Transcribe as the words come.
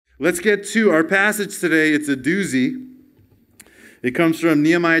Let's get to our passage today. It's a doozy. It comes from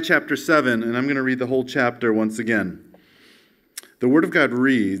Nehemiah chapter 7, and I'm going to read the whole chapter once again. The Word of God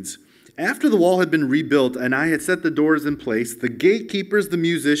reads, "After the wall had been rebuilt and I had set the doors in place, the gatekeepers, the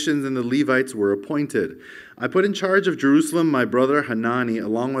musicians, and the Levites were appointed. I put in charge of Jerusalem my brother Hanani,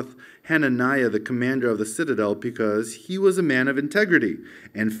 along with Hananiah, the commander of the citadel, because he was a man of integrity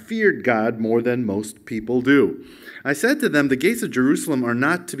and feared God more than most people do. I said to them, the gates of Jerusalem are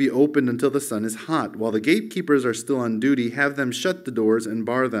not to be opened until the sun is hot. While the gatekeepers are still on duty, have them shut the doors and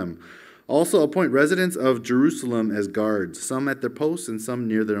bar them. Also appoint residents of Jerusalem as guards, some at their posts and some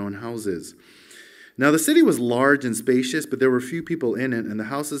near their own houses." Now the city was large and spacious, but there were few people in it, and the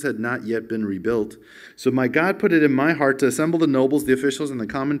houses had not yet been rebuilt. So my God put it in my heart to assemble the nobles, the officials, and the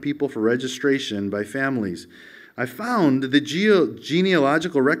common people for registration by families. I found the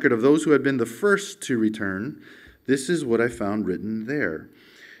genealogical record of those who had been the first to return. This is what I found written there.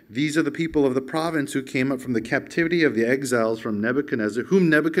 These are the people of the province who came up from the captivity of the exiles from Nebuchadnezzar, whom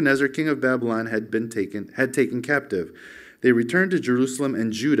Nebuchadnezzar, king of Babylon, had taken captive. They returned to Jerusalem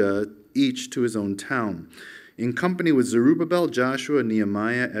and Judah, each to his own town, in company with Zerubbabel, Joshua,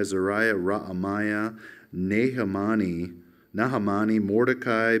 Nehemiah, Azariah, Raamiah, Nahamani,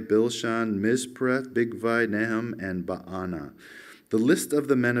 Mordecai, Bilshan, Mizpreth, Bigvai, Nahum, and Baana. The list of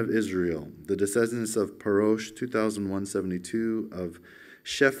the men of Israel, the descendants of Parosh, 2,172, of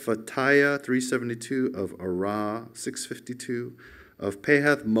Shephatiah, 372, of Arah, 652, of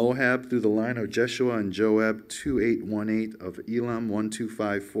Pahath Moab through the line of Jeshua and Joab, 2818, of Elam,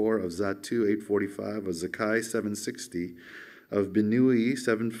 1254, of Zatu, 845, of Zakai, 760, of Binui,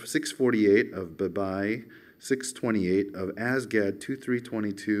 648, of Babai, 628, of Asgad,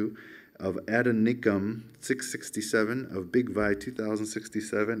 2322, of Adonikam, 667, of Bigvai,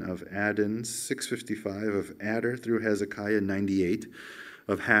 2067, of Adon, 655, of Adar through Hezekiah, 98,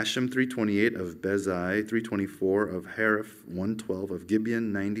 of Hashem, 328, of Bezai, 324, of Hariph, 112, of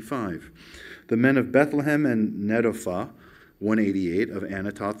Gibeon, 95. The men of Bethlehem and Netophah, 188, of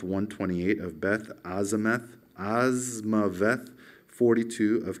Anatoth, 128, of Beth Azmaveth,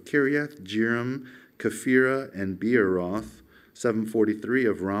 42, of Kiriath, Jearim, Kephirah, and Beeroth, 743,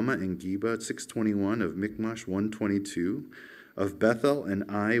 of Ramah and Geba, 621, of Michmash, 122, of Bethel and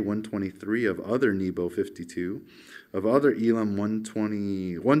Ai, 123, of other Nebo, 52, of other Elam,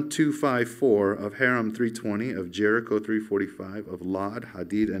 1254, of Haram, 320, of Jericho, 345, of Lod,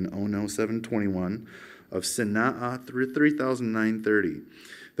 Hadid, and Ono, 721, of Sinaah, 3,930.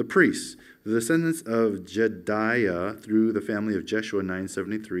 The priests, the descendants of Jediah through the family of Jeshua,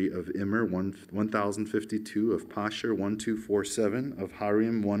 973, of Immer, 1,052, of Pashur, 1247, of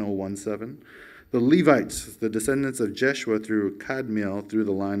Harim, 1017. The Levites, the descendants of Jeshua through Kadmiel through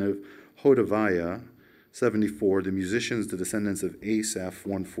the line of Hodaviah, 74. The musicians, the descendants of Asaph,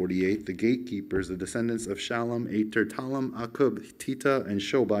 148. The gatekeepers, the descendants of Shalom, Ater, Talam, Akub, Tita, and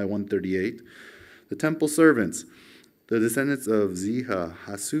Shobai, 138. The temple servants, the descendants of Ziha,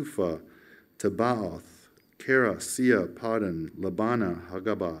 Hasufa, Tabaoth, Kara, Sia, Padan, Labana,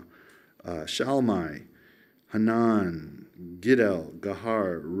 Hagaba, Shalmai, Hanan, Gidel,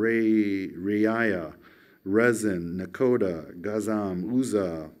 Gahar, Reiah, Rezin, Nakoda, Gazam,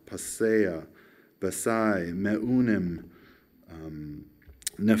 Uzzah, Paseah, Basai, Meunim,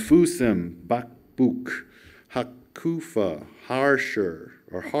 Nefusim, Bakbuk, Hakufa, Harsher,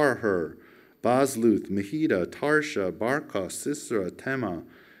 or Harher, Bazluth, Mehida, Tarsha, Barkos, Sisera, Tema,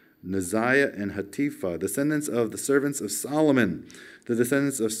 Neziah, and Hatifa, descendants of the servants of Solomon, the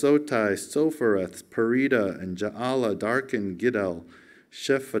descendants of Sotai, Sophereth, Perida, and Jaala, Darkin, Gidel,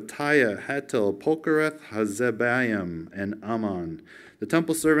 Shephatiah, Hatil, Pokereth, Hazebaim, and Ammon, the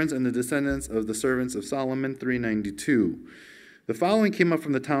temple servants and the descendants of the servants of Solomon, 392. The following came up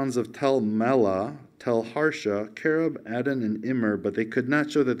from the towns of Tel Melah, Tel Harsha, Kerub, Adon, and Immer, but they could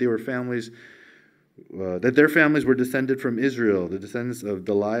not show that their families were descended from Israel, the descendants of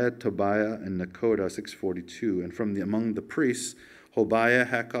Deliah, Tobiah, and Nakoda, 642, and from among the priests, Hobiah,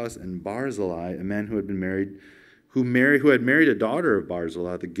 Hakos, and Barzillai, a man who had married a daughter of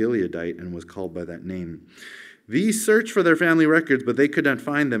Barzillai, the Gileadite, and was called by that name. These searched for their family records, but they could not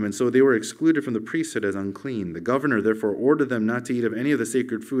find them, and so they were excluded from the priesthood as unclean. The governor therefore ordered them not to eat of any of the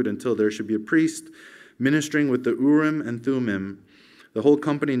sacred food until there should be a priest ministering with the Urim and Thummim. The whole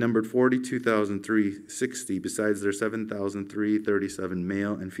company numbered 42,360, besides their 7,337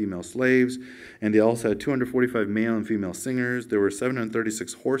 male and female slaves, and they also had 245 male and female singers. There were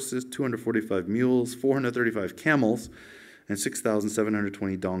 736 horses, 245 mules, 435 camels, and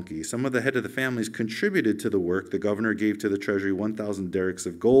 6,720 donkeys. Some of the head of the families contributed to the work. The governor gave to the treasury 1,000 derricks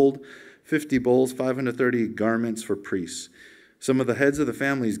of gold, 50 bowls, 530 garments for priests. Some of the heads of the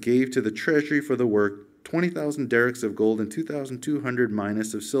families gave to the treasury for the work 20,000 derricks of gold and 2,200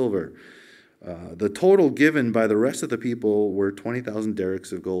 minas of silver. The total given by the rest of the people were 20,000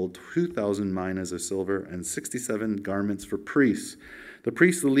 derricks of gold, 2,000 minas of silver, and 67 garments for priests. The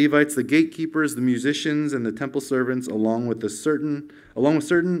priests, the Levites, the gatekeepers, the musicians, and the temple servants, along with certain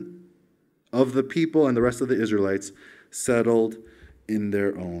of the people and the rest of the Israelites, settled in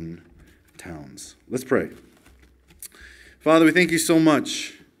their own towns. Let's pray. Father, we thank you so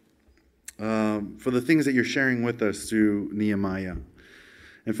much for the things that you're sharing with us through Nehemiah.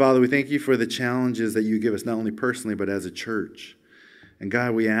 And Father, we thank you for the challenges that you give us, not only personally, but as a church. And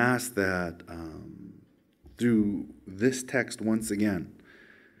God, we ask that through this text once again,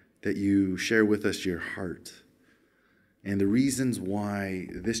 that you share with us your heart and the reasons why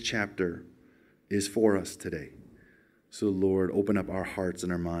this chapter is for us today. So Lord, open up our hearts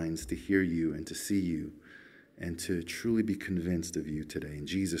and our minds to hear you and to see you and to truly be convinced of you today. In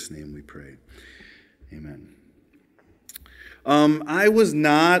Jesus' name we pray. Amen. I was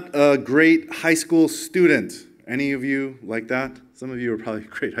not a great high school student. Any of you like that? Some of you are probably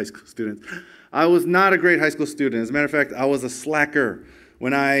great high school students. I was not a great high school student. As a matter of fact, I was a slacker.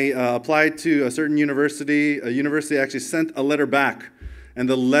 When I applied to a certain university, a university actually sent a letter back. And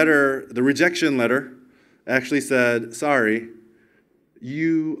the rejection letter, actually said, sorry,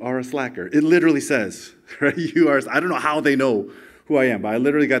 you are a slacker. It literally says, right? I don't know how they know who I am, but I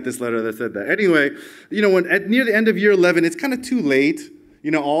literally got this letter that said that. Anyway, when near the end of year 11, it's kind of too late.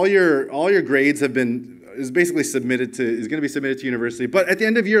 All your grades is going to be submitted to university. But at the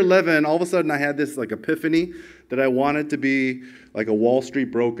end of year 11, all of a sudden I had this epiphany that I wanted to be like a Wall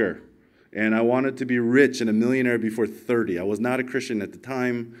Street broker. And I wanted to be rich and a millionaire before 30. I was not a Christian at the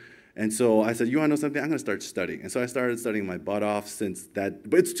time. And so I said, you want to know something? I'm going to start studying. And so I started studying my butt off since that.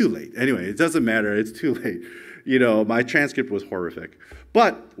 But it's too late. Anyway, it doesn't matter. It's too late. My transcript was horrific.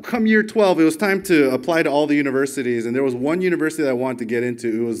 But come year 12, it was time to apply to all the universities. And there was one university that I wanted to get into.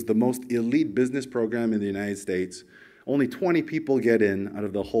 It was the most elite business program in the United States. Only 20 people get in out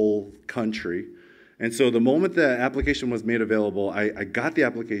of the whole country. And so the moment the application was made available, I got the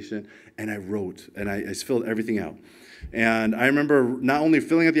application and I wrote and I filled everything out. And I remember not only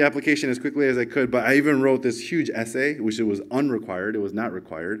filling out the application as quickly as I could, but I even wrote this huge essay, which it was unrequired. It was not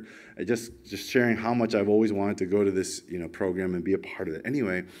required. Just sharing how much I've always wanted to go to this program and be a part of it.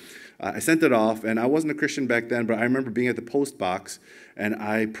 Anyway, I sent it off, and I wasn't a Christian back then, but I remember being at the post box, and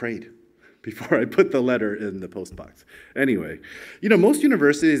I prayed before I put the letter in the post box. Anyway, most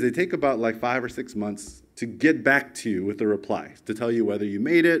universities, they take about 5 or 6 months to get back to you with a reply, to tell you whether you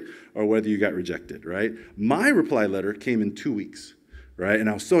made it or whether you got rejected, right? My reply letter came in 2 weeks, right? And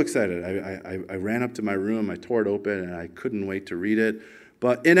I was so excited. I ran up to my room, I tore it open, and I couldn't wait to read it.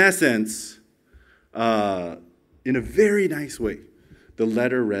 But in essence, in a very nice way, the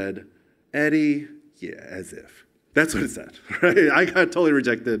letter read, Eddie, yeah, as if. That's what it said, right? I got totally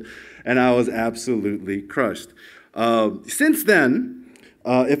rejected, and I was absolutely crushed. Since then,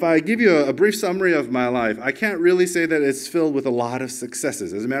 if I give you a brief summary of my life, I can't really say that it's filled with a lot of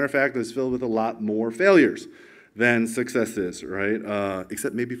successes. As a matter of fact, it's filled with a lot more failures than successes, right?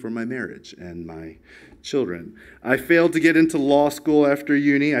 Except maybe for my marriage and my children. I failed to get into law school after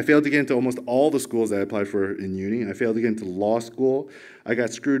uni. I failed to get into almost all the schools I applied for in uni. I failed to get into law school. I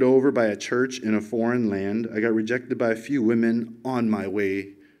got screwed over by a church in a foreign land. I got rejected by a few women on my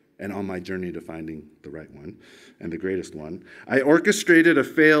way and on my journey to finding the right one and the greatest one. I orchestrated a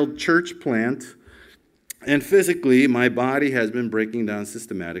failed church plant, and physically, my body has been breaking down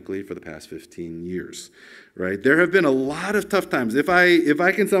systematically for the past 15 years, right? There have been a lot of tough times. If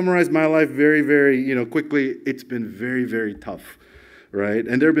I can summarize my life very, very, quickly, it's been very, very tough, right?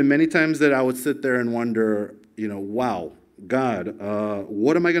 And there have been many times that I would sit there and wonder, wow, God,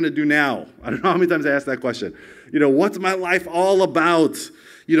 what am I going to do now? I don't know how many times I asked that question. What's my life all about?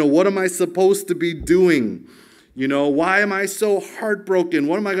 What am I supposed to be doing? Why am I so heartbroken?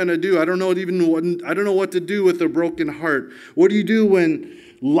 What am I going to do? I don't know what to do with a broken heart. What do you do when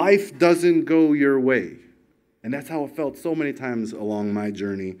life doesn't go your way? And that's how it felt so many times along my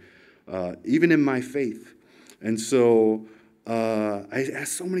journey, even in my faith. And so I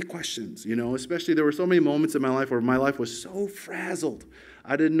asked so many questions, especially there were so many moments in my life where my life was so frazzled.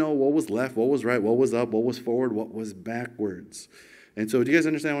 I didn't know what was left, what was right, what was up, what was forward, what was backwards. And so do you guys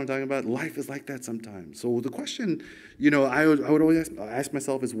understand what I'm talking about? Life is like that sometimes. So the question, I would always ask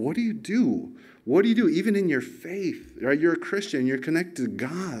myself is, what do you do? What do you do even in your faith? Right? You're a Christian. You're connected to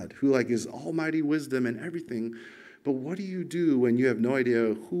God who is almighty wisdom and everything. But what do you do when you have no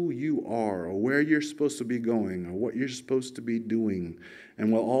idea who you are or where you're supposed to be going or what you're supposed to be doing?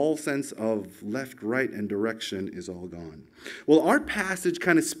 And while all sense of left, right, and direction is all gone. Well, our passage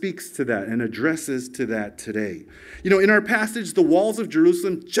kind of speaks to that and addresses to that today. In our passage, the walls of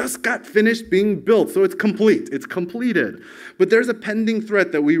Jerusalem just got finished being built, so it's complete. It's completed. But there's a pending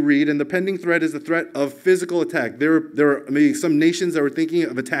threat that we read, and the pending threat is the threat of physical attack. There are maybe some nations that were thinking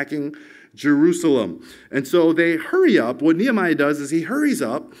of attacking Jerusalem. And so they hurry up. What Nehemiah does is he hurries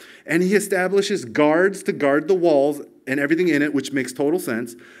up and he establishes guards to guard the walls and everything in it, which makes total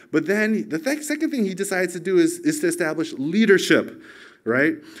sense. But then the second thing he decides to do is to establish leadership,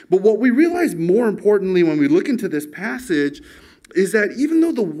 right? But what we realize more importantly when we look into this passage is that even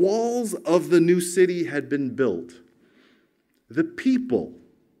though the walls of the new city had been built, the people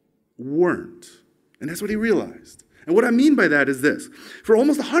weren't. And that's what he realized. And what I mean by that is this. For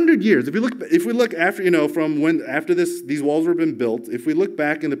almost 100 years, if we look after, from when after these walls were been built, if we look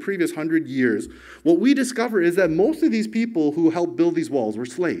back in the previous 100 years, what we discover is that most of these people who helped build these walls were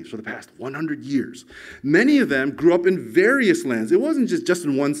slaves for the past 100 years. Many of them grew up in various lands. It wasn't just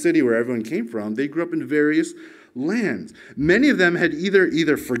in one city where everyone came from. They grew up in various lands. Many of them had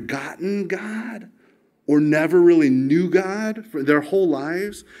either forgotten God or never really knew God for their whole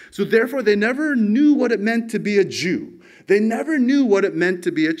lives. So therefore, they never knew what it meant to be a Jew. They never knew what it meant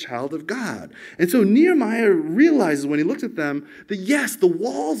to be a child of God. And so Nehemiah realizes when he looks at them that yes, the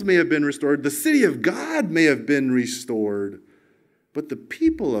walls may have been restored, the city of God may have been restored, but the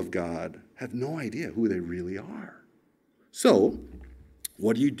people of God have no idea who they really are. So,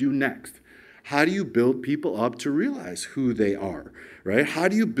 what do you do next? How do you build people up to realize who they are, right? How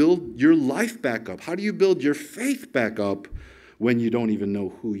do you build your life back up? How do you build your faith back up when you don't even know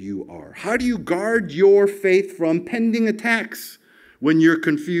who you are? How do you guard your faith from pending attacks when you're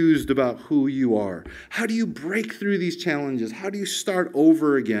confused about who you are? How do you break through these challenges? How do you start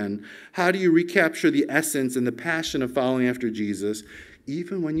over again? How do you recapture the essence and the passion of following after Jesus,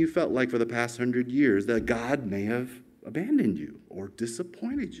 even when you felt like for the past 100 years that God may have abandoned you or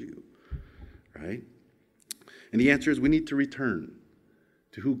disappointed you? Right? And the answer is we need to return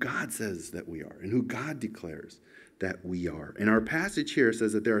to who God says that we are and who God declares that we are. And our passage here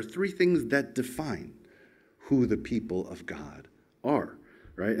says that there are three things that define who the people of God are,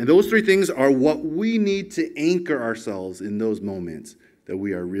 right? And those three things are what we need to anchor ourselves in those moments that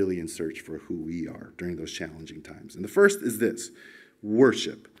we are really in search for who we are during those challenging times. And the first is this: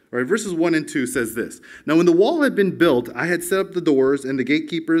 worship. All right, verses 1 and 2 says this: Now when the wall had been built, I had set up the doors, and the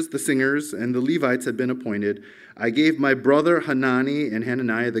gatekeepers, the singers, and the Levites had been appointed. I gave my brother Hanani and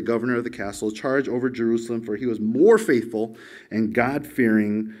Hananiah, the governor of the castle, charge over Jerusalem, for he was more faithful and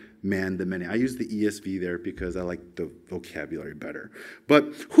God-fearing man than many. I use the ESV there because I like the vocabulary better. But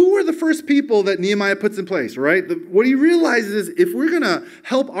who are the first people that Nehemiah puts in place, right? What he realizes is if we're going to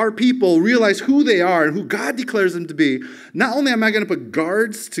help our people realize who they are and who God declares them to be, not only am I going to put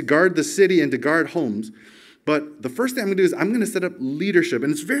guards to guard the city and to guard homes, but the first thing I'm going to do is I'm going to set up leadership.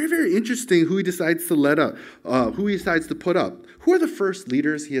 And it's very, very interesting who he decides to let up, who he decides to put up. Who are the first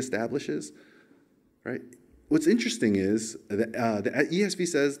leaders he establishes, right? What's interesting is that the ESV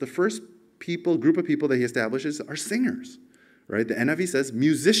says the first group of people that he establishes are singers, right? The NIV says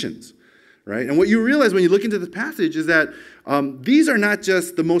musicians, right? And what you realize when you look into this passage is that these are not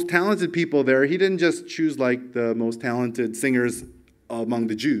just the most talented people there. He didn't just choose like the most talented singers among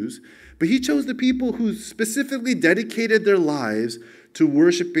the Jews, but he chose the people who specifically dedicated their lives to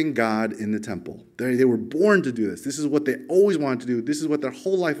worshiping God in the temple. They were born to do this. This is what they always wanted to do. This is what their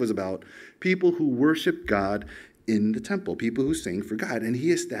whole life was about. People who worship God in the temple, people who sing for God. And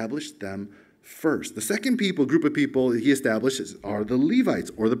he established them first. The second group of people he establishes are the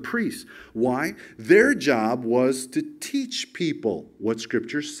Levites or the priests. Why? Their job was to teach people what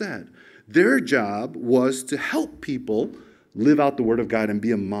Scripture said. Their job was to help people live out the Word of God and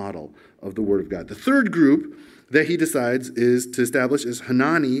be a model of the Word of God. The third group that he decides is to establish is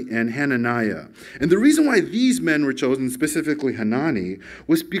Hanani and Hananiah. And the reason why these men were chosen, specifically Hanani,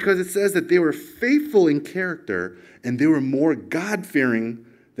 was because it says that they were faithful in character and they were more God-fearing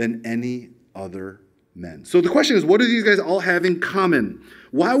than any other men. So the question is, what do these guys all have in common?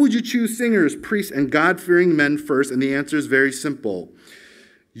 Why would you choose singers, priests, and God-fearing men first? And the answer is very simple.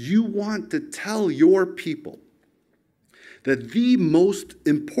 You want to tell your people that the most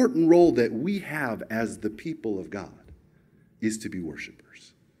important role that we have as the people of God is to be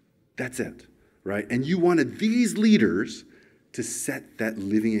worshipers. That's it, right? And you wanted these leaders to set that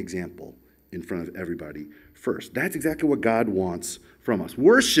living example in front of everybody first. That's exactly what God wants from us.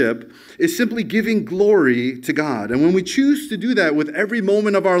 Worship is simply giving glory to God. And when we choose to do that with every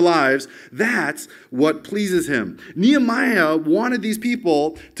moment of our lives, that's what pleases him. Nehemiah wanted these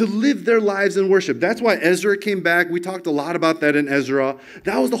people to live their lives in worship. That's why Ezra came back. We talked a lot about that in Ezra.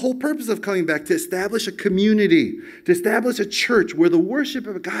 That was the whole purpose of coming back, to establish a community, to establish a church where the worship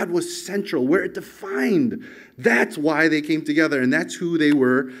of God was central, where it defined. That's why they came together, and that's who they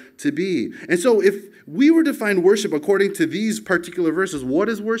were to be. And so if we were to find worship according to these particular verses, what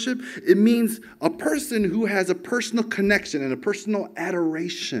is worship? It means a person who has a personal connection and a personal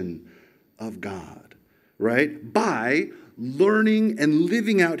adoration of God, right? By learning and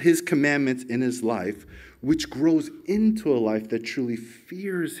living out his commandments in his life, which grows into a life that truly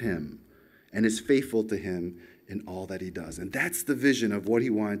fears him and is faithful to him in all that he does. And that's the vision of what he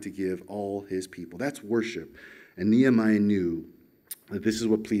wanted to give all his people. That's worship. And Nehemiah knew that this is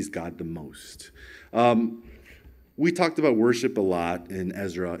what pleased God the most. We talked about worship a lot in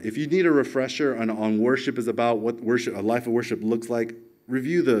Ezra. If you need a refresher on worship is about, what worship, a life of worship looks like,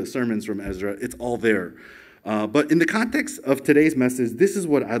 review the sermons from Ezra. It's all there. But in the context of today's message, this is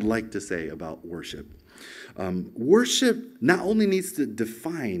what I'd like to say about worship. Worship not only needs to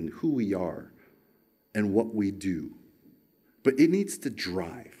define who we are and what we do, but it needs to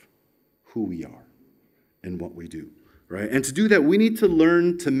drive who we are and what we do, right? And to do that, we need to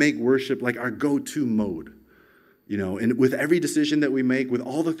learn to make worship like our go-to mode, you know, and with every decision that we make, with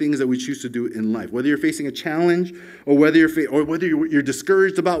all the things that we choose to do in life, whether you're facing a challenge or whether you're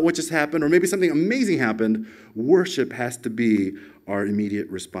discouraged about what just happened, or maybe something amazing happened, worship has to be our immediate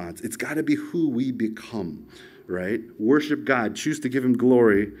response. It's got to be who we become, right? Worship God, choose to give him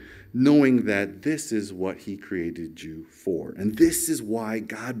glory, knowing that this is what he created you for. And this is why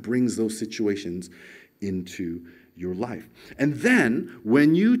God brings those situations into your life. And then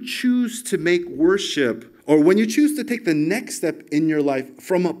when you choose to make worship, or when you choose to take the next step in your life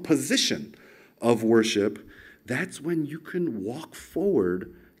from a position of worship, that's when you can walk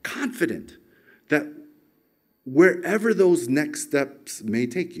forward confident that wherever those next steps may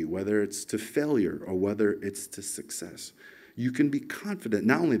take you, whether it's to failure or whether it's to success, you can be confident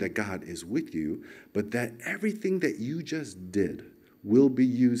not only that God is with you, but that everything that you just did will be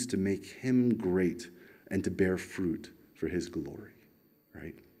used to make him great and to bear fruit for his glory,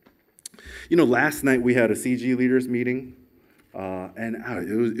 right? You know, last night we had a CG leaders meeting, and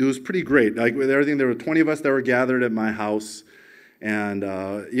it was pretty great. Like with everything, there were 20 of us that were gathered at my house, and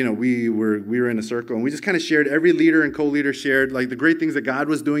you know, we were in a circle, and we just kind of shared. Every leader and co-leader shared like the great things that God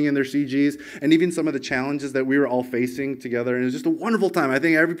was doing in their CGs, and even some of the challenges that we were all facing together. And it was just a wonderful time. I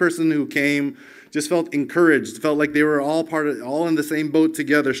think every person who came just felt encouraged, felt like they were all in the same boat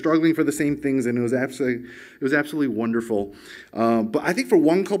together, struggling for the same things, and it was absolutely wonderful. But I think for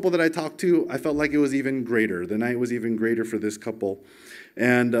one couple that I talked to, I felt like it was even greater. The night was even greater for this couple.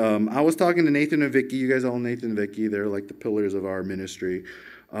 And I was talking to Nathan and Vicky. You guys all know Nathan and Vicky. They're like the pillars of our ministry.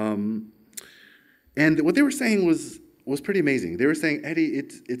 And what they were saying was pretty amazing. They were saying, Eddie,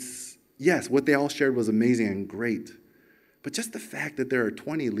 it's yes, what they all shared was amazing and great. But just the fact that there are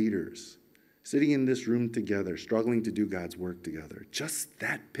 20 leaders sitting in this room together, struggling to do God's work together, just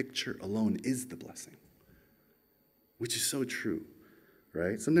that picture alone is the blessing, which is so true.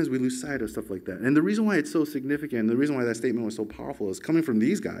 Right? Sometimes we lose sight of stuff like that. And the reason why it's so significant, the reason why that statement was so powerful is coming from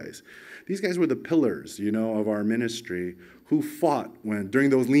these guys. These guys were the pillars, you know, of our ministry who fought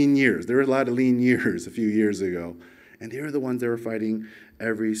during those lean years. There were a lot of lean years a few years ago. And they were the ones that were fighting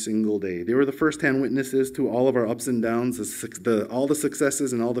every single day. They were the first-hand witnesses to all of our ups and downs, all the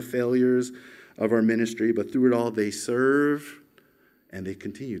successes and all the failures of our ministry. But through it all, they serve and they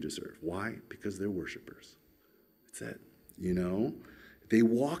continue to serve. Why? Because they're worshipers. That's it, you know? They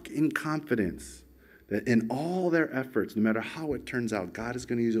walk in confidence that in all their efforts, no matter how it turns out, God is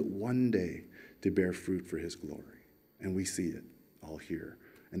going to use it one day to bear fruit for his glory. And we see it all here.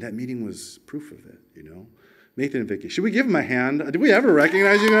 And that meeting was proof of it, you know. Nathan and Vicky, should we give them a hand? Did we ever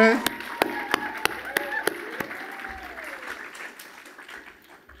recognize you guys?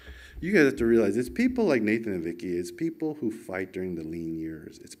 You guys have to realize it's people like Nathan and Vicky. It's people who fight during the lean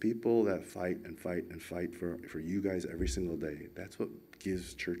years. It's people that fight and fight and fight for you guys every single day. That's what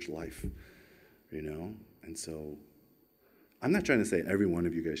gives church life, you know? And so I'm not trying to say every one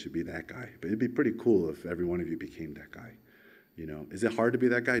of you guys should be that guy, but it'd be pretty cool if every one of you became that guy. You know, is it hard to be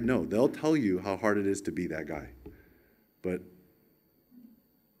that guy? No, they'll tell you how hard it is to be that guy. But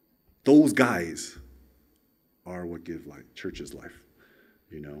those guys are what give church's life,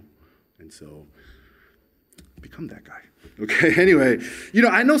 you know? And so become that guy. Okay, anyway,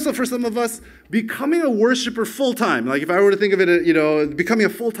 I know for some of us, becoming a worshiper full-time, like if I were to think of it, becoming a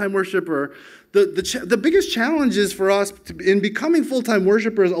full-time worshiper, the biggest challenges for us in becoming full-time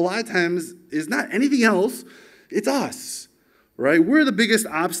worshipers a lot of times is not anything else, it's us. Right? We're the biggest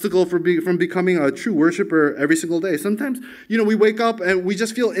obstacle from becoming a true worshiper every single day. Sometimes, we wake up and we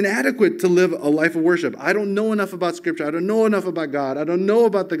just feel inadequate to live a life of worship. I don't know enough about Scripture. I don't know enough about God. I don't know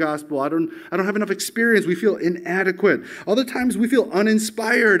about the gospel. I don't have enough experience. We feel inadequate. Other times we feel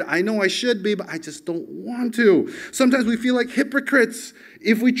uninspired. I know I should be, but I just don't want to. Sometimes we feel like hypocrites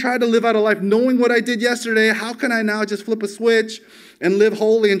if we try to live out a life knowing what I did yesterday. How can I now just flip a switch and live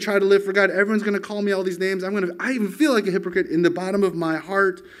holy and try to live for God? Everyone's going to call me all these names. I even feel like a hypocrite in the bottom of my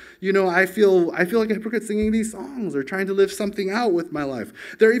heart. I feel like a hypocrite singing these songs or trying to live something out with my life.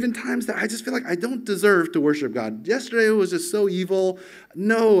 There are even times that I just feel like I don't deserve to worship God. Yesterday was just so evil.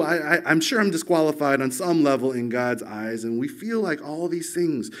 No, I'm sure I'm disqualified on some level in God's eyes. And we feel like all these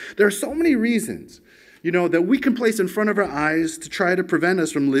things. There are so many reasons that we can place in front of our eyes to try to prevent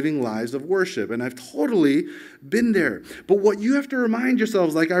us from living lives of worship. And I've totally been there. But what you have to remind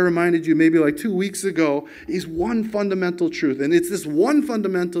yourselves, like I reminded you maybe like 2 weeks ago, is one fundamental truth. And it's this one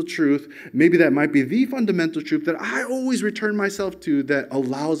fundamental truth, maybe that might be the fundamental truth that I always return myself to, that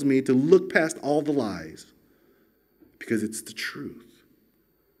allows me to look past all the lies. Because it's the truth.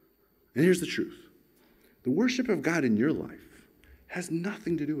 And here's the truth. The worship of God in your life has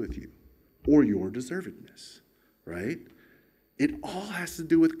nothing to do with you or your deservedness, right? It all has to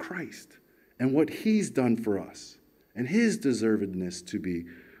do with Christ and what he's done for us and his deservedness to be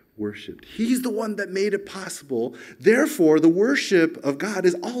worshiped. He's the one that made it possible. Therefore, the worship of God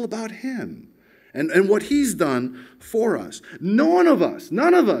is all about him and what he's done for us. None of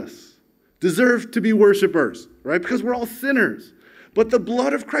us deserve to be worshipers, right? Because we're all sinners. But the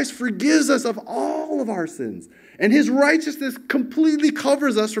blood of Christ forgives us of all of our sins. And his righteousness completely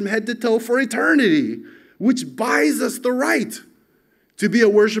covers us from head to toe for eternity, which buys us the right to be a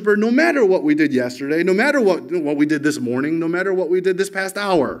worshiper no matter what we did yesterday, no matter what we did this morning, no matter what we did this past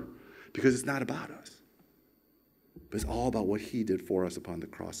hour, because it's not about us. But it's all about what he did for us upon the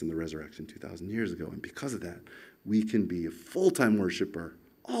cross and the resurrection 2,000 years ago. And because of that, we can be a full-time worshiper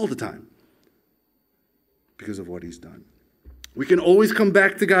all the time because of what he's done. We can always come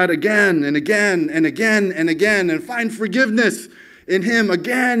back to God again and again and again and again and find forgiveness in him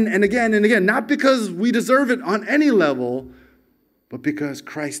again and again and again. Not because we deserve it on any level, but because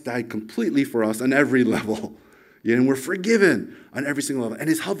Christ died completely for us on every level. And we're forgiven on every single level. And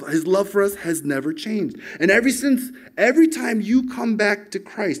his love for us has never changed. And every time you come back to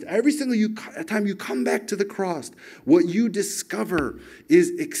Christ, every single time you come back to the cross, what you discover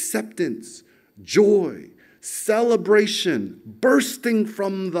is acceptance, joy, celebration bursting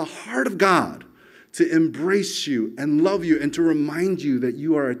from the heart of God to embrace you and love you and to remind you that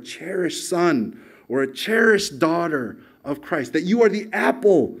you are a cherished son or a cherished daughter of Christ, that you are the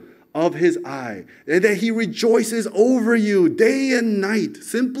apple of his eye, and that he rejoices over you day and night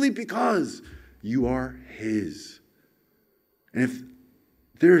simply because you are his. And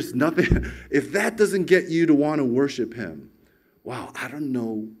if that doesn't get you to want to worship him, wow, I don't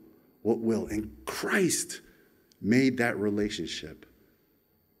know what will. And Christ made that relationship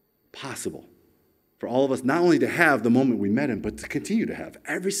possible for all of us, not only to have the moment we met him, but to continue to have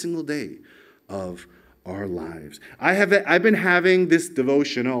every single day of our lives. I've been having this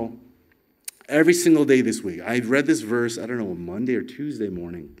devotional every single day this week. I read this verse, I don't know, Monday or Tuesday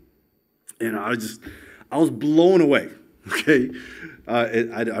morning, and I was blown away. Okay,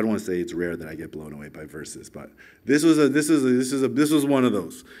 I don't want to say it's rare that I get blown away by verses, but this was one of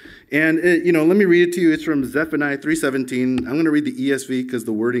those. And let me read it to you. It's from Zephaniah 3:17. I'm going to read the ESV because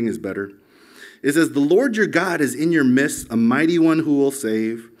the wording is better. It says, "The Lord your God is in your midst, a mighty one who will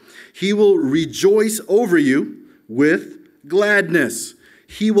save. He will rejoice over you with gladness.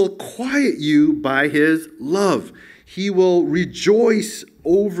 He will quiet you by his love. He will rejoice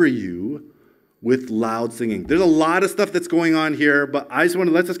over you with loud singing." There's a lot of stuff that's going on here, but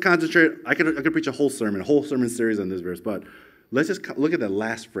let's just concentrate. I could preach a whole sermon series on this verse, but let's just look at that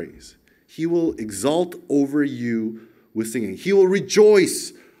last phrase. He will exalt over you with singing. He will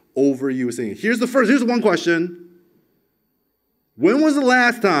rejoice over you with singing. Here's the one question. When was the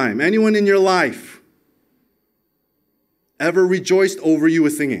last time anyone in your life ever rejoiced over you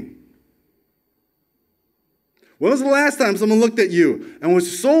with singing? When was the last time someone looked at you and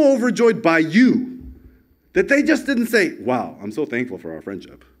was so overjoyed by you that they just didn't say, "Wow, I'm so thankful for our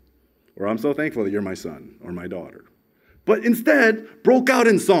friendship," or "I'm so thankful that you're my son or my daughter," but instead broke out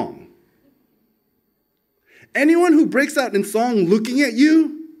in song? Anyone who breaks out in song looking at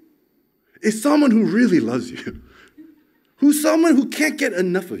you is someone who really loves you, who's someone who can't get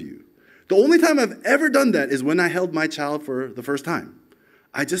enough of you. The only time I've ever done that is when I held my child for the first time.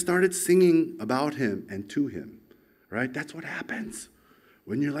 I just started singing about him and to him, right? That's what happens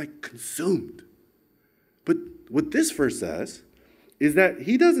when you're like consumed. But what this verse says is that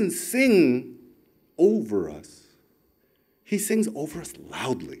he doesn't sing over us. He sings over us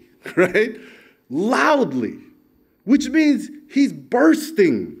loudly, right? Loudly, which means he's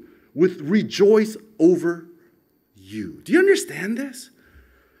bursting with rejoice over you. Do you understand this?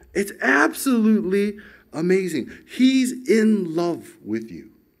 It's absolutely amazing. He's in love with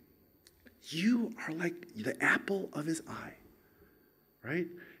you. You are like the apple of his eye, right?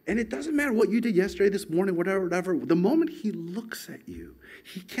 And it doesn't matter what you did yesterday, this morning, whatever. The moment he looks at you,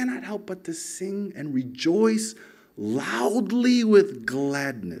 he cannot help but to sing and rejoice loudly with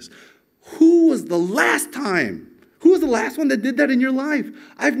gladness. Who was the last one that did that in your life?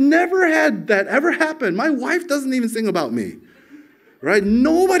 I've never had that ever happen. My wife doesn't even sing about me, right?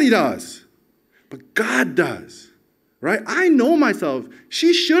 Nobody does, but God does, right? I know myself.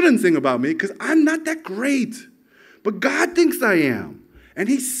 She shouldn't sing about me because I'm not that great, but God thinks I am. And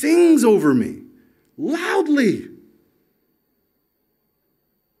he sings over me loudly.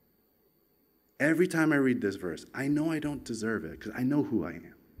 Every time I read this verse, I know I don't deserve it because I know who I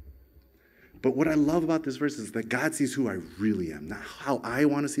am. But what I love about this verse is that God sees who I really am, not how I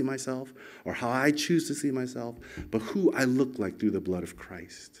want to see myself or how I choose to see myself, but who I look like through the blood of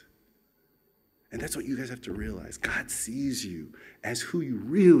Christ. And that's what you guys have to realize. God sees you as who you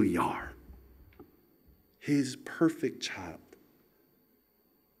really are, his perfect child.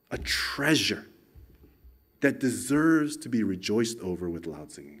 A treasure that deserves to be rejoiced over with loud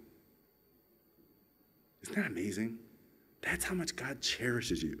singing. Isn't that amazing? That's how much God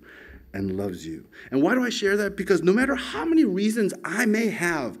cherishes you and loves you. And why do I share that? Because no matter how many reasons I may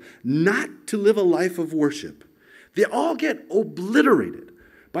have not to live a life of worship, they all get obliterated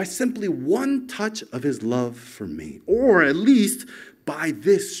by simply one touch of his love for me, or at least by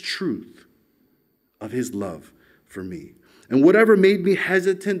this truth of his love for me. And whatever made me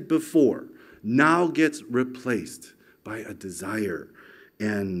hesitant before now gets replaced by a desire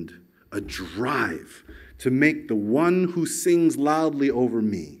and a drive to make the one who sings loudly over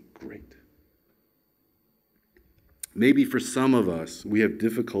me great. Maybe for some of us, we have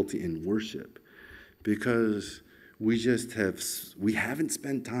difficulty in worship because we haven't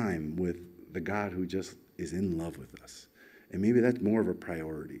spent time with the God who just is in love with us. And maybe that's more of a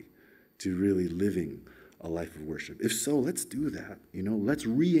priority to really living a life of worship. If so, let's do that. Let's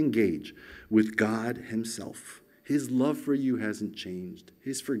re-engage with God himself. His love for you hasn't changed.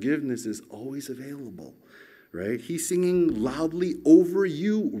 His forgiveness is always available, right? He's singing loudly over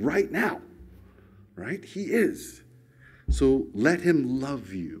you right now, right? He is. So let him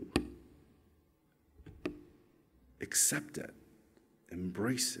love you. Accept it.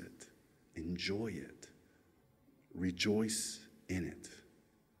 Embrace it. Enjoy it. Rejoice in it.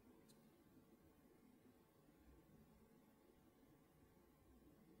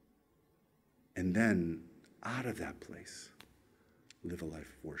 And then, out of that place, live a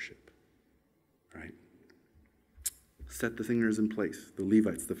life of worship, right? Set the singers in place, the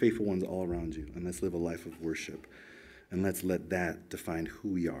Levites, the faithful ones all around you, and let's live a life of worship. And let's let that define who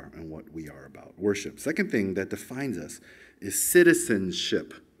we are and what we are about. Worship. Second thing that defines us is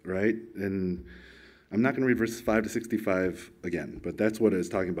citizenship, right? And I'm not going to read verses 5 to 65 again, but that's what it's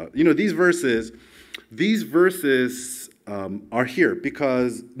talking about. These verses are here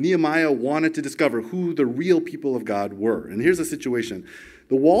because Nehemiah wanted to discover who the real people of God were. And here's the situation.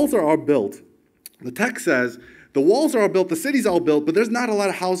 The walls are all built. The text says the walls are all built, the city's all built, but there's not a lot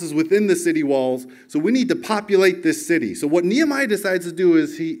of houses within the city walls, so we need to populate this city. So what Nehemiah decides to do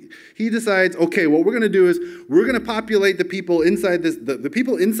is he decides, okay, what we're going to do is we're going to populate the people inside this. The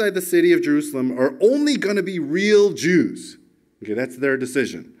people inside the city of Jerusalem are only going to be real Jews. Okay, that's their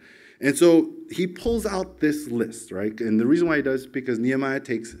decision. And so he pulls out this list, right? And the reason why he does is because Nehemiah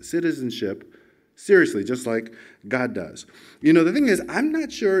takes citizenship seriously, just like God does. The thing is, I'm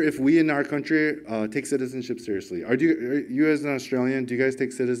not sure if we in our country take citizenship seriously. Are you as an Australian, do you guys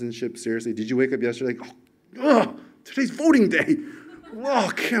take citizenship seriously? Did you wake up yesterday like, today's voting day.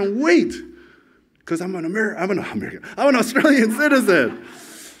 Oh, can't wait. Because I'm an Australian citizen.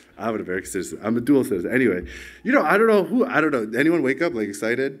 I'm an American citizen. I'm a dual citizen. Anyway, I don't know. Anyone wake up like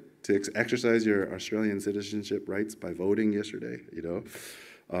excited to exercise your Australian citizenship rights by voting yesterday?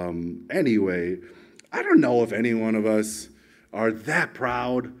 Anyway, I don't know if any one of us are that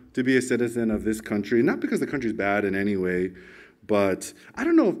proud to be a citizen of this country. Not because the country's bad in any way, but I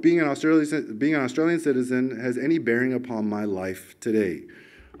don't know if being an Australian citizen has any bearing upon my life today.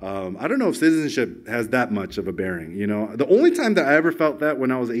 I don't know if citizenship has that much of a bearing. The only time that I ever felt that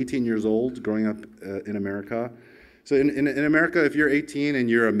when I was 18 years old, growing up in America. So in America, if you're 18 and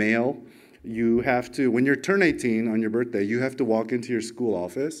you're a male, you have to, when you turn 18 on your birthday, you have to walk into your school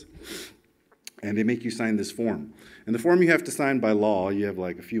office, and they make you sign this form. And the form you have to sign by law, you have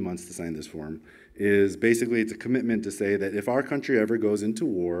like a few months to sign this form, is basically it's a commitment to say that if our country ever goes into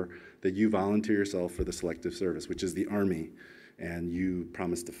war, that you volunteer yourself for the selective service, which is the army, and you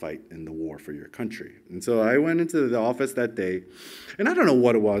promise to fight in the war for your country. And so I went into the office that day, and I don't know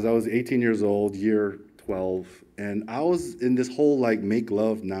what it was. I was 18 years old, year 12, and I was in this whole like make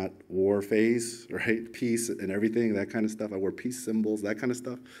love, not war phase, right? Peace and everything, that kind of stuff. I wore peace symbols, that kind of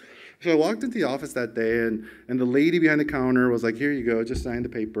stuff. So I walked into the office that day, and the lady behind the counter was like, here you go, just sign the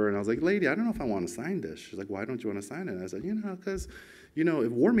paper. And I was like, lady, I don't know if I want to sign this. She's like, why don't you want to sign it? And I said, because,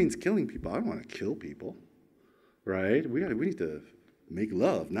 if war means killing people, I don't want to kill people, right? We need to make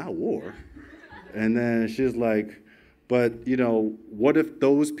love, not war. And then she's like, but, what if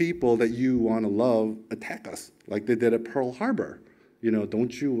those people that you want to love attack us, like they did at Pearl Harbor?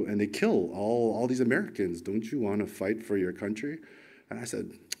 Don't you, and they kill all these Americans, don't you want to fight for your country? And I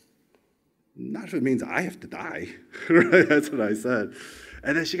said, not if it means I have to die, right? That's what I said.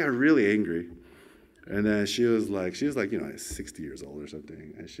 And then she got really angry. And then she was like, 60 years old or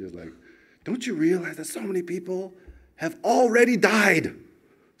something. And she was like, don't you realize that so many people have already died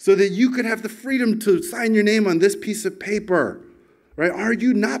so that you could have the freedom to sign your name on this piece of paper, right? Are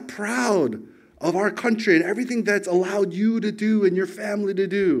you not proud of our country and everything that's allowed you to do and your family to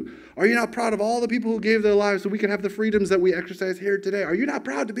do? Are you not proud of all the people who gave their lives so we can have the freedoms that we exercise here today? Are you not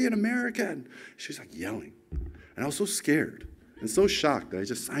proud to be an American? She was like yelling. And I was so scared and so shocked that I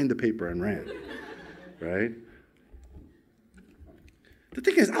just signed the paper and ran, right? The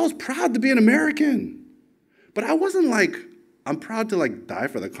thing is, I was proud to be an American, but I wasn't like, I'm proud to like die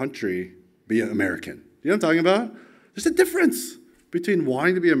for the country, be an American. You know what I'm talking about? There's a difference between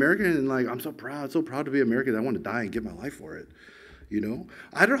wanting to be American and like, I'm so proud to be American that I want to die and give my life for it.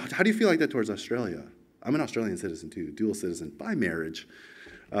 I don't know, how do you feel like that towards Australia? I'm an Australian citizen too, dual citizen by marriage.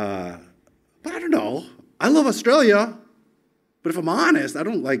 But I don't know, I love Australia, but if I'm honest, I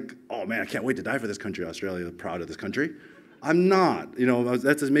don't like, oh man, I can't wait to die for this country, Australia, I'm proud of this country. I'm not,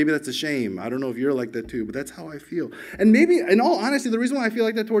 maybe that's a shame. I don't know if you're like that too, but that's how I feel. And maybe, in all honesty, the reason why I feel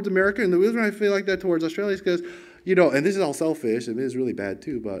like that towards America and the reason why I feel like that towards Australia is because, and this is all selfish, and it is really bad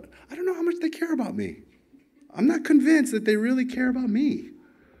too, but I don't know how much they care about me. I'm not convinced that they really care about me,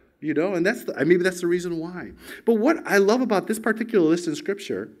 and maybe that's the reason why. But what I love about this particular list in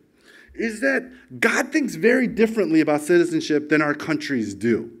Scripture is that God thinks very differently about citizenship than our countries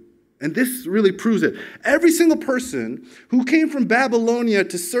do. And this really proves it. Every single person who came from Babylonia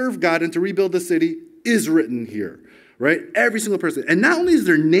to serve God and to rebuild the city is written here, right? Every single person. And not only is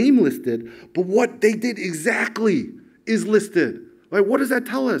their name listed, but what they did exactly is listed. Like, what does that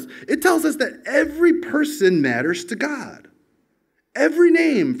tell us? It tells us that every person matters to God. Every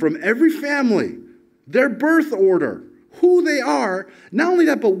name from every family, their birth order, who they are, not only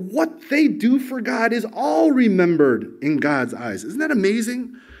that, but what they do for God is all remembered in God's eyes. Isn't that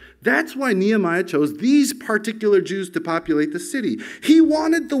amazing? That's why Nehemiah chose these particular Jews to populate the city. He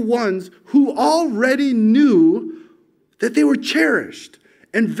wanted the ones who already knew that they were cherished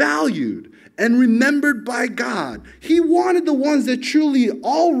and valued and remembered by God. He wanted the ones that truly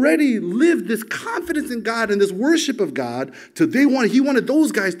already lived this confidence in God and this worship of God. He wanted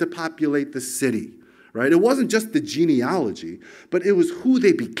those guys to populate the city, right? It wasn't just the genealogy, but it was who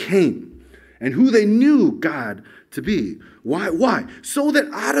they became and who they knew God to be. Why? So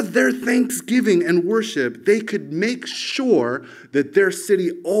that out of their thanksgiving and worship, they could make sure that their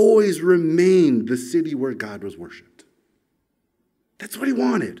city always remained the city where God was worshiped. That's what he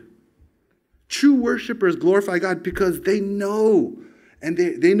wanted. True worshipers glorify God because they know, and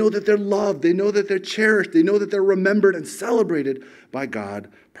they know that they're loved, they know that they're cherished, they know that they're remembered and celebrated by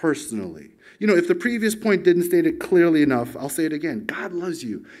God personally. If the previous point didn't state it clearly enough, I'll say it again. God loves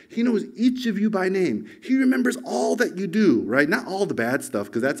you. He knows each of you by name. He remembers all that you do, right? Not all the bad stuff,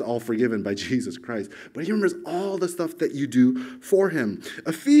 because that's all forgiven by Jesus Christ. But he remembers all the stuff that you do for him.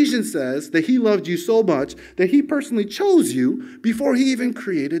 Ephesians says that he loved you so much that he personally chose you before he even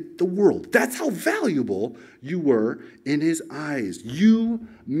created the world. That's how valuable you were in his eyes. You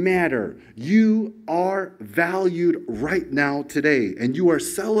matter. You are valued right now today, and you are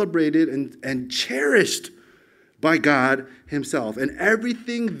celebrated and cherished by God himself. And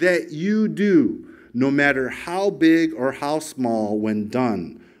everything that you do, no matter how big or how small, when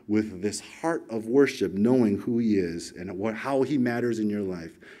done with this heart of worship, knowing who he is and how he matters in your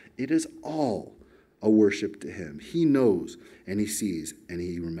life, it is all a worship to him. He knows and he sees and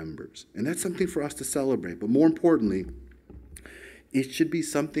he remembers. And that's something for us to celebrate. But more importantly, it should be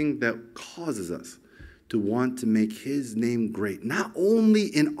something that causes us to want to make his name great, not only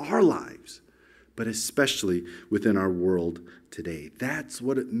in our lives, but especially within our world today. That's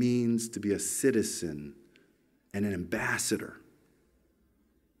what it means to be a citizen and an ambassador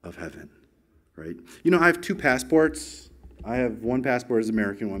of heaven, right? You know, I have 2 passports. I have one passport as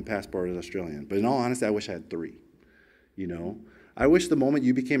American, one passport as Australian. But in all honesty, I wish I had 3, you know? I wish the moment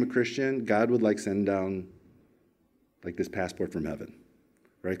you became a Christian, God would send down this passport from heaven,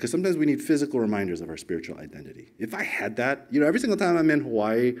 right? Because sometimes we need physical reminders of our spiritual identity. If I had that, every single time I'm in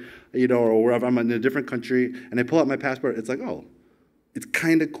Hawaii, or wherever I'm in a different country, and I pull out my passport, it's oh, it's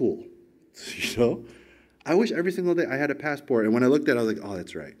kind of cool, I wish every single day I had a passport, and when I looked at it, I was oh,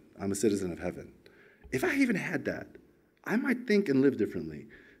 that's right, I'm a citizen of heaven. If I even had that, I might think and live differently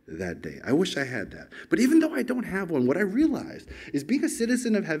that day. I wish I had that. But even though I don't have one, what I realized is being a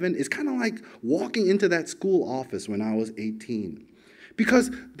citizen of heaven is kind of like walking into that school office when I was 18.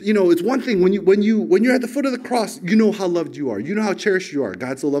 Because, it's one thing when you're at the foot of the cross, you know how loved you are. You know how cherished you are.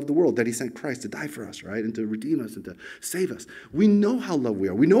 God so loved the world that he sent Christ to die for us, right? And to redeem us and to save us. We know how loved we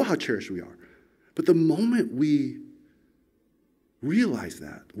are. We know how cherished we are. But the moment we realize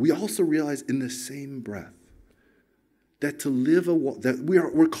that, we also realize in the same breath that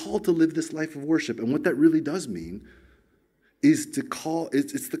we're called to live this life of worship. And what that really does mean is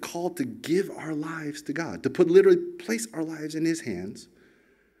it's the call to give our lives to God, to literally place our lives in his hands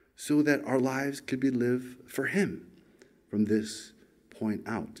so that our lives could be lived for him from this point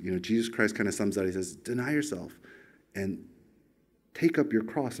out. Jesus Christ kind of sums that. He says, deny yourself and take up your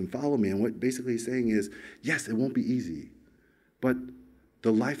cross and follow me. And what basically he's saying is, yes, it won't be easy, but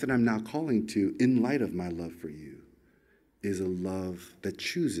the life that I'm now calling to in light of my love for you is a life that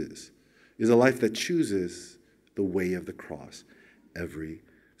chooses the way of the cross every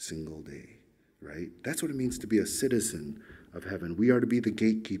single day, right? That's what it means to be a citizen of heaven. We are to be the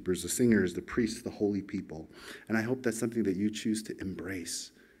gatekeepers, the singers, the priests, the holy people. And I hope that's something that you choose to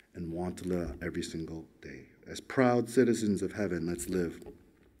embrace and want to live every single day. As proud citizens of heaven, let's live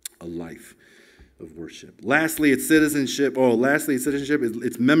a life of worship. Lastly, it's citizenship.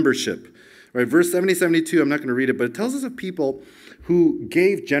 It's membership. Right, verse 70, 72, I'm not going to read it, but it tells us of people who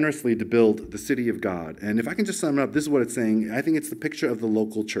gave generously to build the city of God. And if I can just sum it up, this is what it's saying. I think it's the picture of the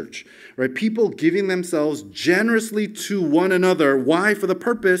local church. Right? People giving themselves generously to one another. Why? For the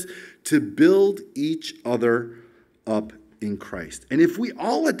purpose to build each other up in Christ. And if we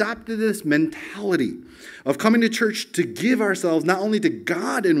all adopted this mentality of coming to church to give ourselves not only to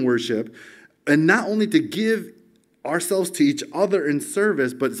God in worship, and not only to give ourselves to each other in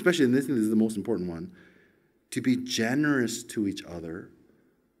service, but especially in this is the most important one, to be generous to each other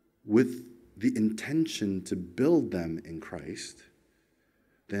with the intention to build them in Christ,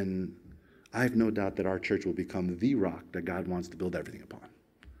 then I have no doubt that our church will become the rock that God wants to build everything upon.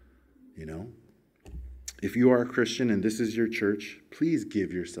 If you are a Christian and this is your church, please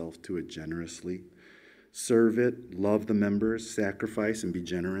give yourself to it generously. Serve it, love the members, sacrifice, and be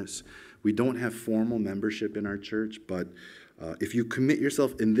generous. We don't have formal membership in our church, but if you commit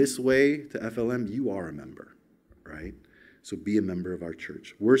yourself in this way to FLM, you are a member, right? So be a member of our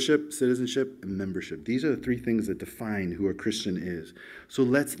church. Worship, citizenship, and membership. These are the 3 things that define who a Christian is. So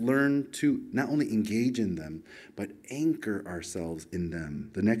let's learn to not only engage in them, but anchor ourselves in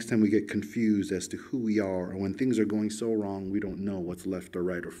them. The next time we get confused as to who we are, or when things are going so wrong, we don't know what's left or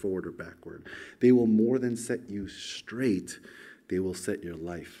right or forward or backward. They will more than set you straight. They will set your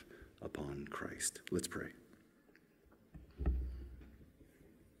life upon Christ. Let's pray.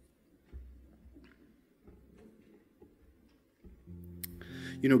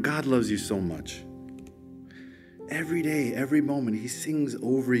 God loves you so much. Every day, every moment, he sings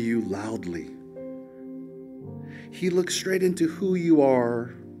over you loudly. He looks straight into who you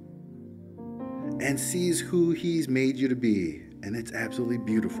are and sees who he's made you to be, and it's absolutely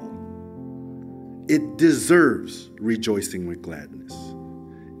beautiful. It deserves rejoicing with gladness.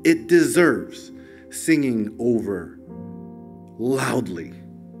 It deserves singing over loudly.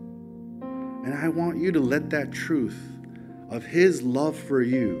 And I want you to let that truth of his love for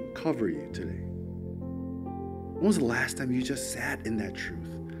you cover you today. When was the last time you just sat in that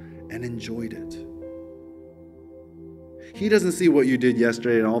truth and enjoyed it? He doesn't see what you did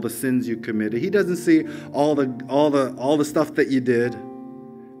yesterday and all the sins you committed. He doesn't see all the stuff that you did,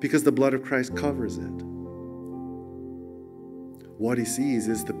 because the blood of Christ covers it. What he sees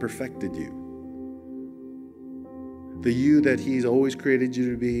is the perfected you. The you that he's always created you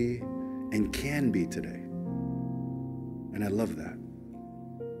to be and can be today. And I love that.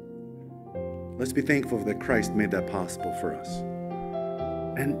 Let's be thankful that Christ made that possible for us.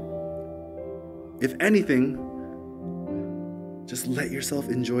 And if anything, just let yourself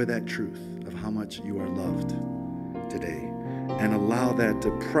enjoy that truth of how much you are loved today, and allow that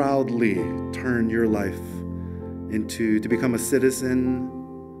to proudly turn your life to become a citizen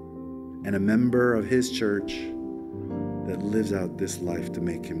and a member of his church that lives out this life to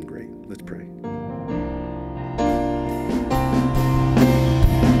make him great. Let's pray.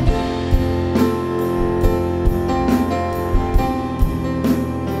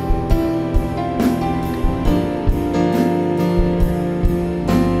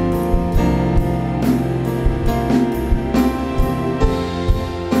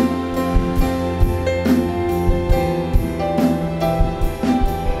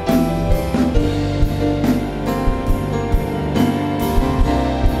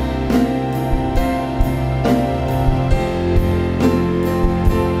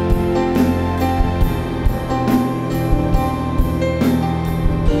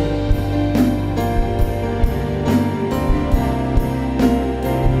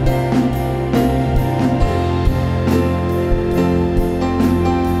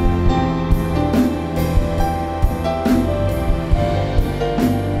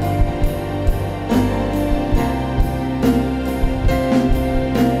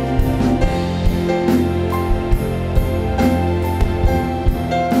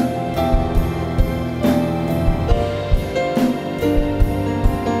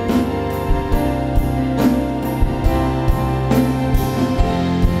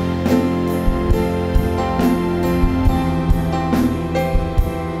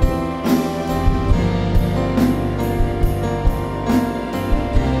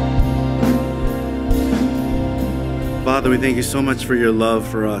 Father, we thank you so much for your love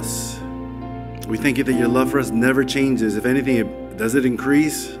for us. We thank you that your love for us never changes. If anything, does it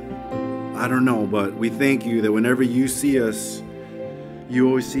increase? I don't know, but we thank you that whenever you see us, you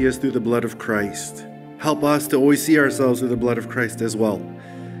always see us through the blood of Christ. Help us to always see ourselves through the blood of Christ as well,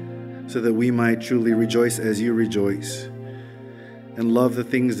 so that we might truly rejoice as you rejoice and love the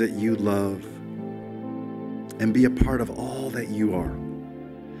things that you love and be a part of all that you are.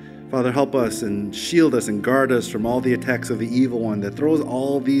 Father, help us and shield us and guard us from all the attacks of the evil one that throws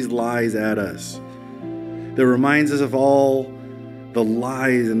all these lies at us, that reminds us of all the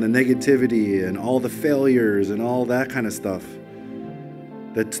lies and the negativity and all the failures and all that kind of stuff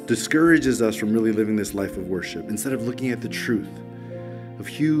that discourages us from really living this life of worship, instead of looking at the truth of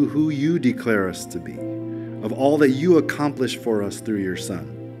who you declare us to be, of all that you accomplished for us through your Son,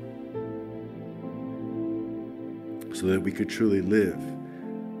 so that we could truly live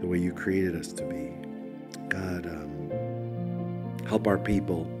the way you created us to be. God, help our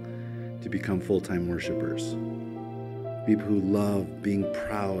people to become full-time worshipers, people who love being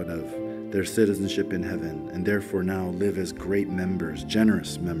proud of their citizenship in heaven, and therefore now live as great members,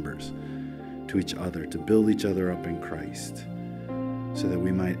 generous members to each other, to build each other up in Christ, so that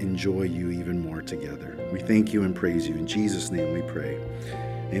we might enjoy you even more together. We thank you and praise you. In Jesus' name we pray.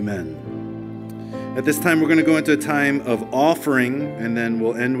 Amen. At this time, we're going to go into a time of offering, and then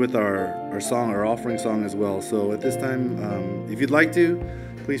we'll end with our song, our offering song as well. So at this time, if you'd like to,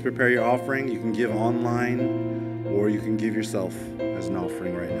 please prepare your offering. You can give online, or you can give yourself as an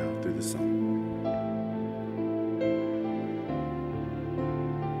offering right now through the song.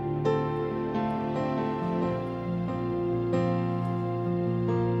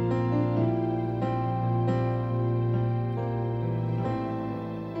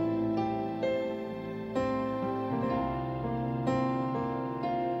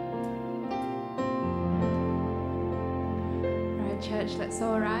 Church, let's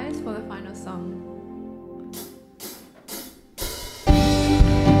all rise for the final song.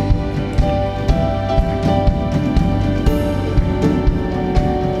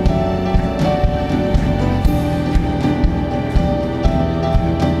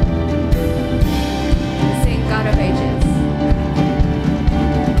 Sing God of Ages.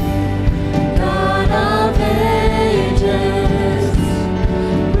 God of ages,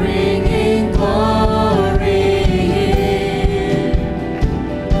 bringing glory.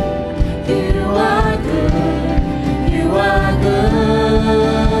 You are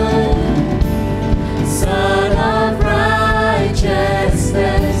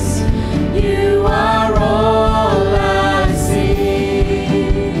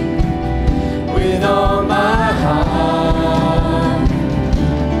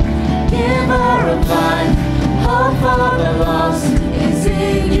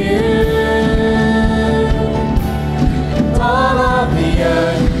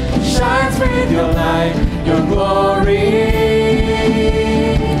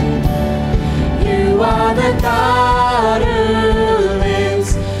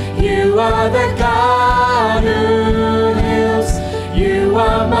You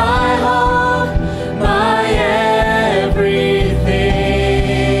are my hope, my everything.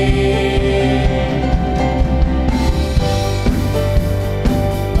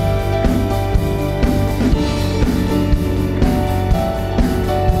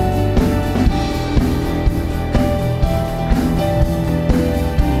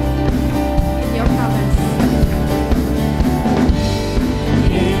 In your promise,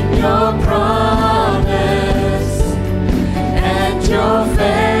 In your promise and your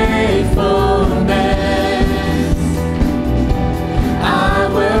faithfulness, I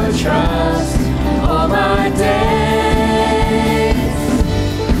will trust all my days.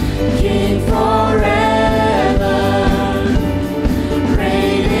 King forever,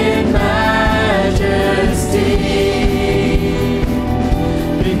 reign in majesty,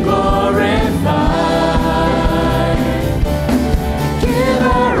 be glorified.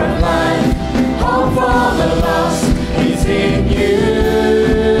 Giver of life, hope for the lost is in you.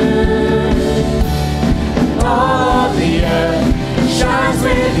 All of the earth shines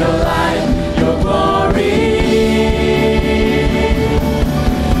with your light, your glory.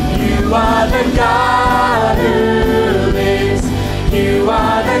 You are the God who lives. You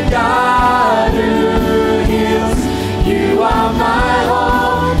are the God who heals. You are my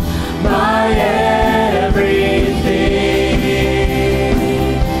hope, my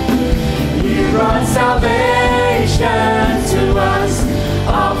everything. You brought salvation to us,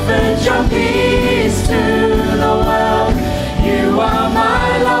 offered your peace to the world. You are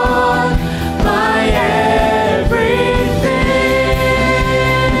my Lord, my everything.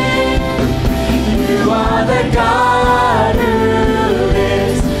 You are the God who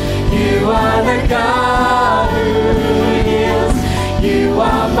lives. You are the God who heals. You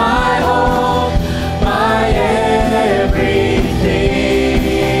are my hope, my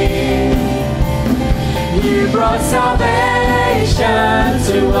everything. You brought salvation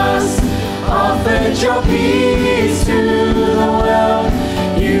to us, offered your peace to the world.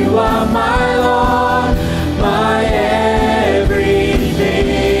 You are my Lord, my everything.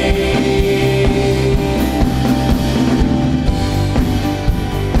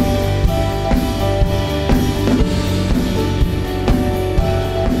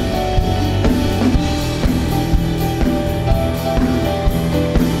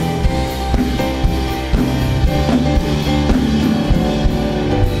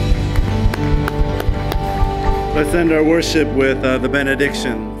 Let's end our worship with the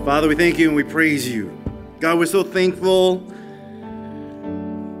benediction. Father, we thank you and we praise you. God, we're so thankful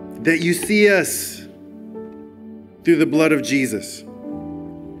that you see us through the blood of Jesus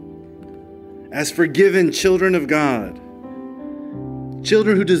as forgiven children of God,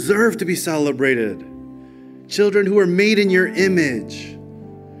 children who deserve to be celebrated, children who are made in your image,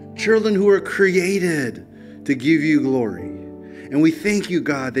 children who are created to give you glory. And we thank you,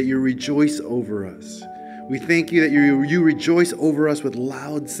 God, that you rejoice over us. We thank you that you rejoice over us with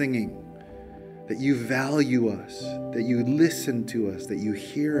loud singing, that you value us, that you listen to us, that you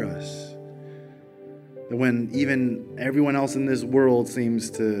hear us. That when even everyone else in this world seems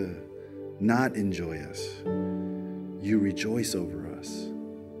to not enjoy us, you rejoice over us.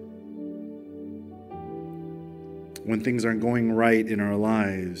 When things aren't going right in our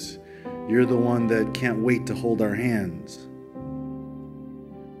lives, you're the one that can't wait to hold our hands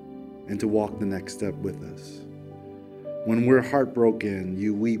and to walk the next step with us. When we're heartbroken,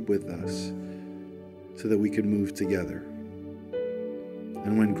 you weep with us so that we can move together.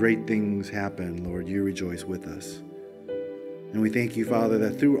 And when great things happen, Lord, you rejoice with us. And we thank you, Father,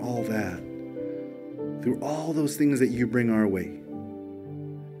 that through all that, through all those things that you bring our way,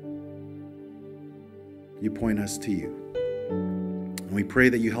 you point us to you. And we pray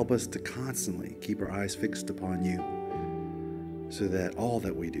that you help us to constantly keep our eyes fixed upon you so that all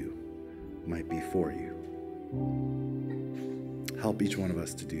that we do might be for you. Help each one of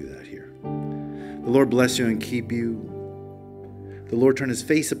us to do that here. The Lord bless you and keep you. The Lord turn his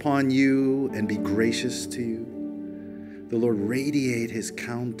face upon you and be gracious to you. The Lord radiate his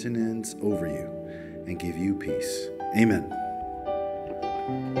countenance over you and give you peace. Amen.